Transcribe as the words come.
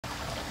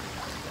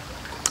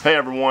Hey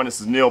everyone,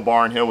 this is Neil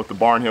Barnhill with the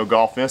Barnhill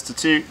Golf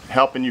Institute,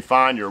 helping you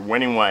find your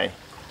winning way.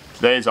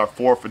 Today is our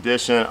 4th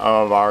edition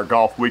of our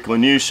Golf Weekly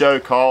News Show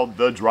called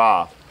The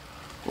Drive.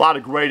 A lot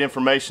of great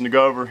information to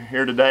go over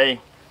here today.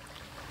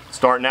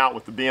 Starting out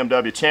with the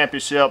BMW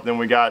Championship, then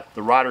we got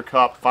the Ryder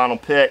Cup final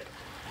pick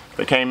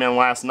that came in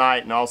last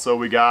night, and also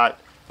we got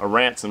a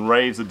Rants and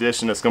Raves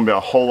edition that's going to be a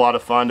whole lot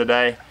of fun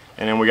today,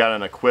 and then we got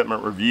an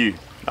equipment review.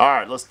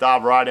 Alright, let's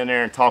dive right in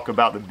there and talk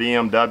about the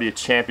BMW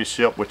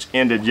Championship, which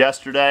ended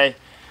yesterday.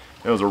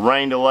 It was a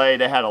rain delay.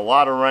 They had a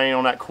lot of rain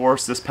on that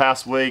course this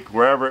past week.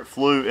 Wherever it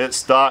flew, it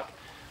stuck.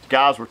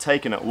 Guys were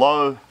taking it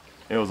low.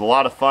 It was a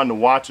lot of fun to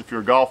watch if you're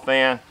a golf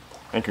fan.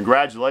 And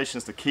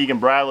congratulations to Keegan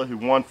Bradley, who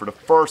won for the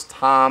first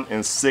time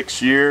in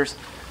 6 years.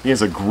 He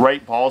is a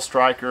great ball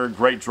striker,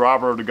 great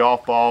driver of the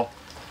golf ball.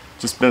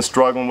 Just been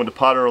struggling with the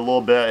putter a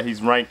little bit.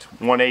 He's ranked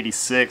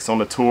 186 on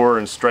the tour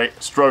in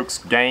strokes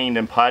gained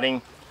and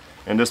putting.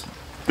 And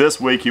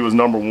this week he was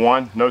number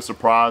 1. No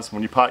surprise.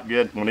 When you putt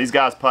good, when these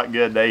guys putt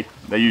good, they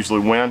usually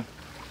win.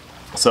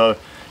 So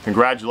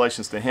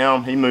congratulations to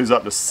him. He moves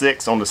up to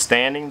 6 on the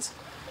standings.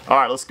 All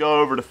right, let's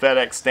go over the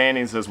FedEx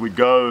standings as we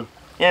go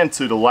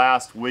into the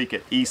last week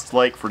at East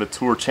Lake for the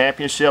Tour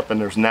Championship, and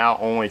there's now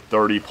only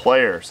 30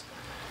 players.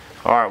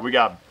 All right, we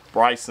got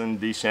Bryson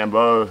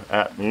DeChambeau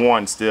at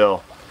 1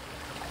 still.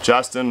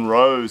 Justin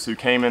Rose, who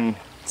came in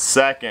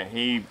 2nd,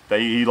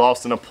 he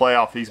lost in a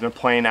playoff. He's been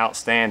playing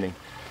outstanding.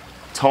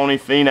 Tony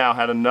Finau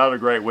had another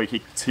great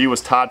week. He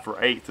was tied for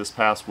 8th this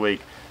past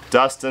week.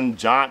 Dustin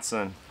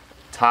Johnson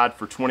tied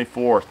for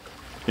 24th.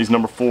 He's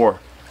number 4.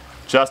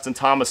 Justin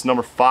Thomas,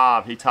 number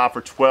 5. He tied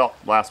for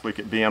 12th last week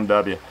at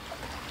BMW.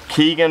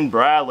 Keegan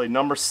Bradley,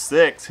 number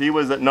 6. He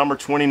was at number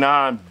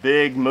 29.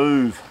 Big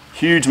move.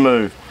 Huge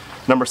move.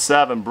 Number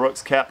 7,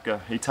 Brooks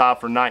Koepka. He tied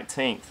for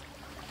 19th.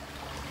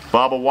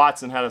 Bubba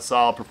Watson had a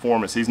solid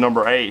performance. He's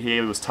number 8. He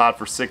was tied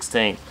for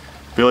 16th.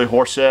 Billy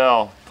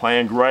Horschel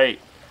playing great.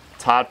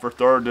 Tied for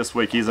 3rd this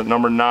week. He's at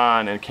number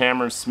 9. And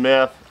Cameron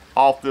Smith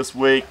off this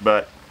week,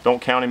 but don't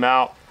count him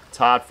out.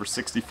 Tied for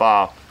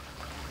 65.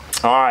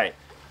 All right.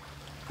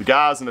 The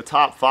guys in the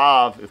top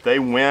 5, if they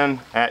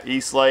win at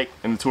East Lake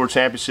in the Tour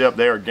Championship,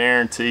 they are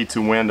guaranteed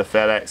to win the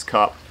FedEx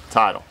Cup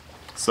title.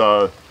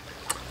 So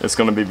it's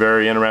going to be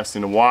very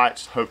interesting to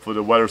watch. Hopefully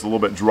the weather's a little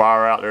bit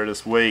drier out there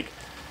this week.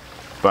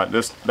 But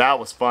that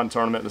was a fun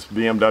tournament, this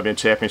BMW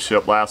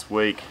Championship last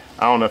week.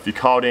 I don't know if you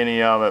caught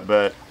any of it,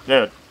 but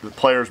yeah, the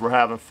players were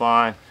having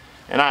fun.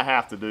 And I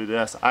have to do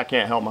this. I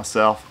can't help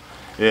myself.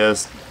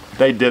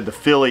 They did the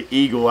Philly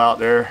Eagle out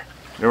there.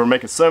 They were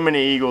making so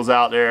many eagles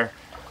out there.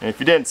 And if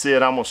you didn't see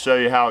it, I'm going to show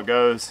you how it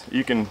goes.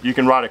 You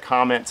can write a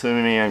comment to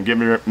me and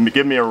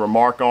give me a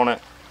remark on it.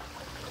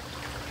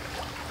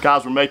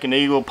 Guys were making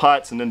eagle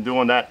putts and then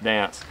doing that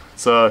dance.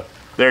 So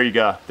there you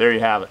go. There you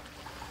have it.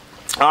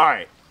 All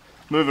right,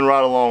 moving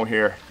right along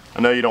here.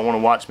 I know you don't want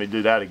to watch me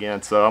do that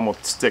again, so I'm going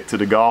to stick to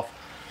the golf.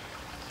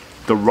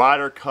 The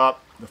Ryder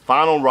Cup, the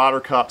final Ryder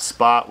Cup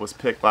spot was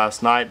picked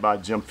last night by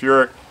Jim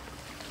Furyk,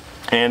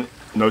 and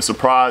no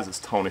surprise, it's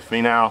Tony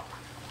Finau.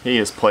 He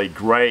has played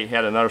great. He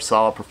had another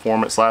solid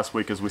performance last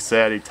week, as we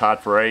said. He tied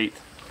for 8th.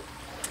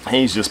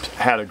 He's just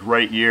had a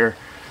great year,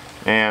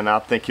 and I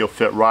think he'll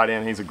fit right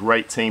in. He's a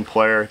great team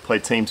player. He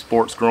played team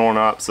sports growing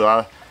up,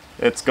 so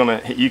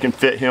you can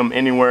fit him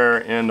anywhere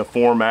in the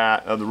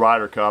format of the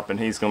Ryder Cup, and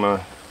he's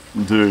gonna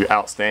do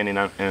outstanding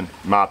in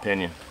my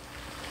opinion.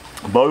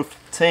 Both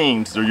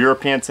teams, the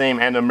European team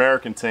and the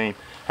American team,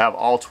 have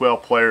all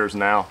 12 players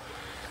now,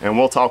 and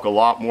we'll talk a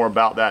lot more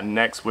about that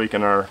next week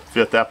in our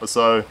 5th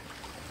episode.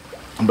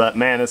 But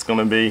man, it's going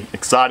to be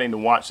exciting to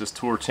watch this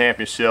Tour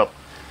Championship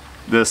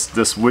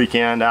this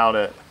weekend out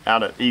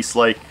at East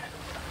Lake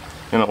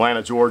in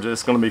Atlanta, Georgia.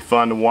 It's going to be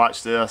fun to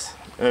watch this.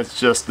 It's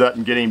just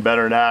doesn't get any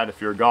better than that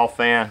if you're a golf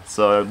fan.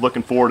 So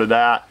looking forward to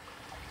that.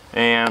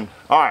 And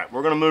all right,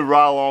 we're going to move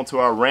right along to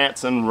our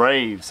rants and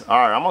raves. All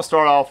right, I'm going to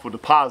start off with the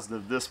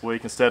positive this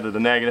week instead of the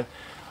negative.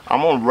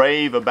 I'm going to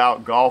rave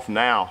about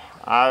Golfnow.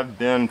 I've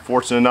been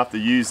fortunate enough to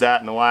use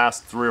that in the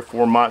last 3 or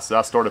 4 months that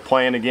I started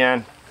playing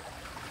again.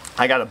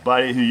 I got a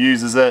buddy who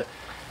uses it,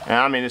 and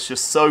I mean, it's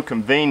just so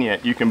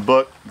convenient. You can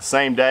book the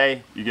same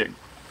day.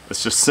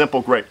 It's just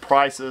simple, great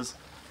prices.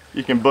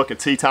 You can book a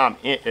tee time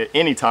at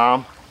any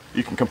time.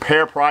 You can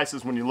compare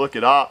prices when you look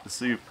it up to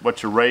see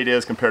what your rate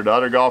is compared to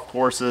other golf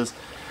courses.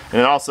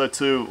 And also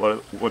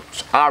too, what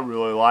I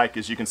really like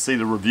is you can see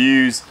the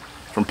reviews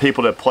from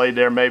people that played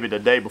there maybe the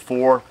day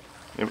before.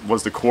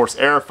 Was the course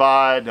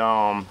airified?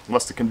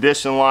 What's the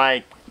condition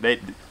like?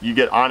 You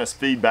get honest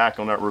feedback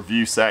on that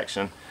review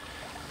section.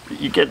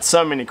 You get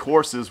so many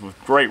courses with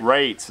great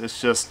rates.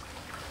 It's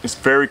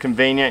very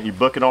convenient. You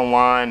book it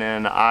online,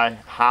 and I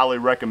highly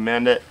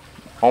recommend it.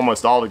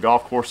 Almost all the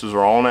golf courses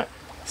are on it,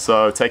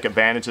 so take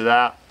advantage of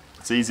that.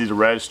 It's easy to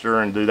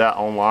register and do that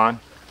online.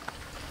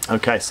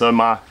 Okay, so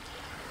my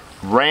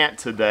rant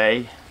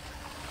today,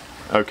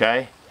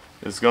 okay,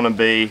 is going to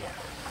be,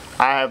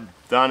 I have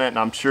done it, and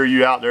I'm sure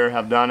you out there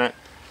have done it.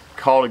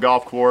 Called a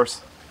golf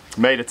course,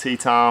 made a tee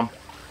time,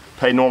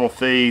 pay normal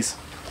fees,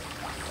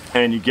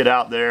 and you get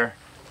out there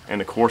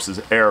and the course is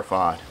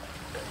aerified.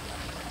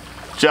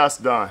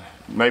 Just done.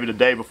 Maybe the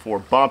day before,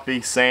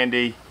 bumpy,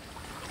 sandy,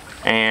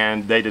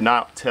 and they did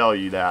not tell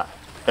you that.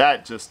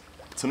 That just,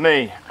 to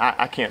me,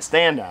 I can't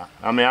stand that.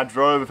 I mean, I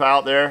drove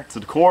out there to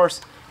the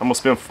course. I'm gonna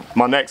spend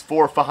my next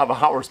 4 or 5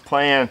 hours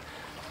playing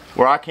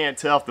where I can't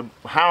tell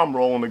how I'm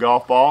rolling the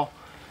golf ball.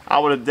 I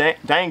would have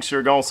dang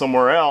sure gone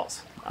somewhere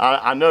else.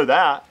 I know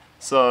that.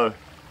 So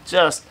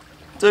just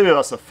do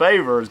us a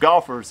favor as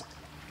golfers.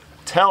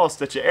 Tell us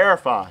that you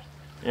aerified.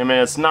 I mean,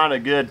 it's not a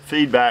good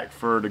feedback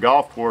for the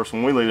golf course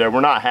when we leave there.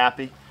 We're not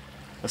happy.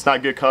 It's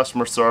not good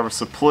customer service.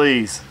 So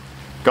please,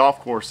 golf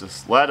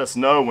courses, let us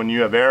know when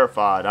you have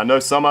aerified. I know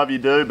some of you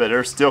do, but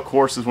there's still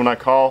courses when I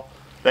call,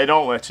 they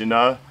don't let you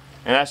know.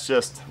 And that's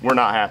just, we're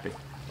not happy.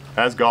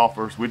 As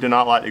golfers, we do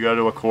not like to go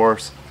to a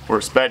course. We're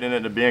expecting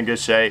it to be in good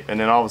shape, and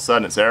then all of a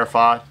sudden it's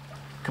aerified.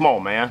 Come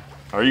on, man.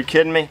 Are you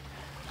kidding me?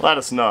 Let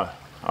us know.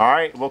 All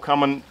right, we'll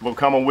come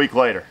a week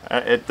later.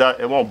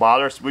 It won't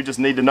bother us. We just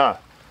need to know.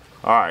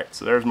 All right,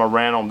 so there's my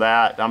rant on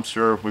that. I'm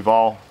sure we've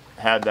all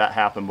had that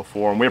happen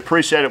before, and we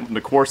appreciate it, the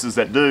courses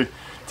that do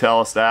tell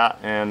us that,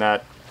 and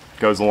that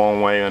goes a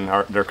long way in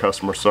their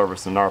customer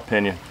service, in our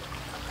opinion.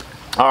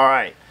 All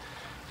right,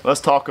 let's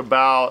talk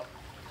about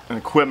an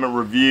equipment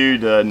review.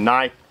 The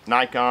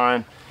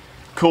Nikon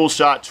Cool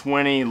Shot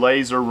 20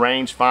 laser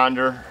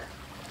rangefinder.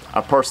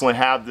 I personally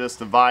have this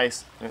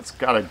device.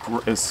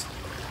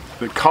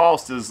 The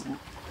cost is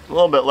a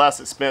little bit less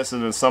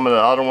expensive than some of the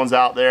other ones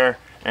out there,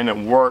 and it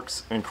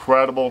works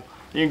incredible.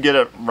 You can get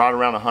it right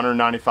around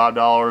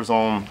 $195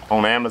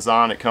 on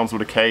Amazon. It comes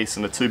with a case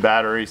and the 2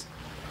 batteries,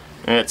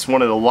 and it's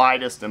one of the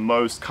lightest and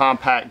most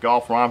compact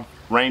golf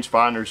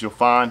rangefinders you'll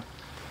find.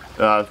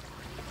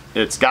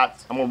 It's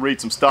got, I'm going to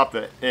read some stuff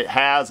that it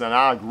has, and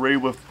I agree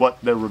with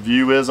what the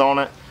review is on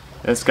it.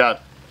 It's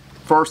got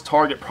first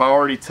target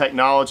priority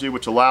technology,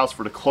 which allows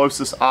for the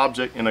closest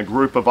object in a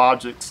group of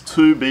objects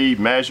to be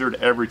measured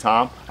every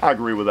time. I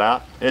agree with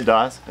that. It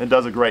does. It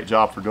does a great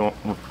job for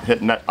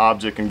hitting that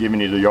object and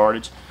giving you the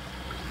yardage.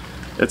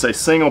 It's a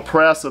single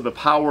press of the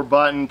power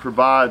button,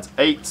 provides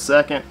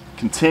 8-second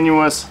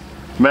continuous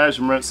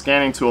measurement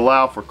scanning to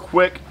allow for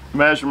quick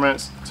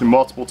measurements to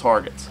multiple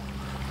targets.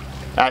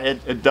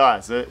 It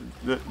does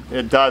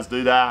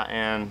do that,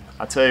 and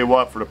I tell you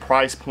what, for the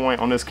price point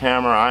on this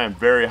camera, I am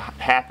very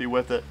happy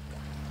with it.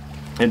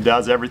 It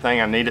does everything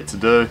I need it to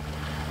do,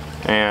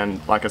 and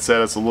like I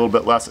said, it's a little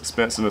bit less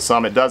expensive than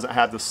some. It doesn't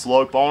have the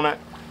slope on it,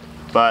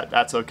 but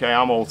that's okay.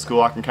 I'm old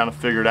school. I can kind of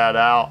figure that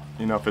out,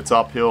 you know, if it's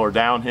uphill or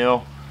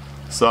downhill.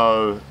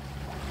 So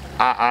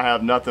I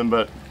have nothing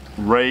but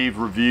rave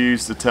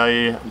reviews to tell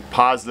you,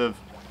 positive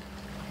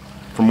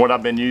from what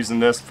I've been using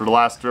this for the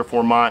last 3 or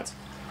 4 months.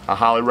 I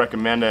highly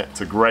recommend it.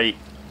 It's a great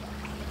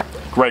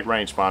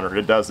rangefinder.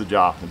 It does the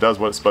job. It does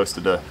what it's supposed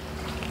to do.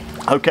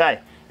 Okay,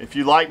 if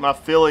you like my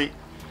Philly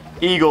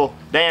Eagle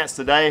dance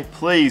today,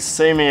 please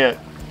see me at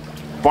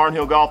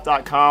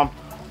barnhillgolf.com.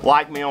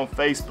 Like me on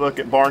Facebook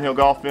at Barnhill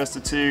Golf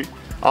Institute.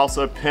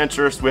 Also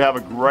Pinterest. We have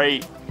a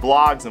great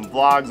blogs and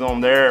vlogs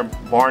on there,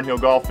 Barnhill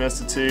Golf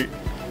Institute.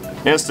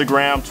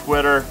 Instagram,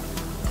 Twitter.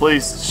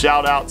 Please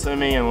shout out to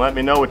me and let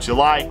me know what you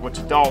like, what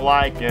you don't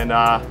like, and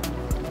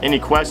any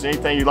question,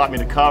 anything you'd like me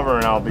to cover,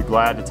 and I'll be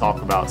glad to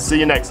talk about. See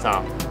you next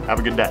time. Have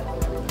a good day.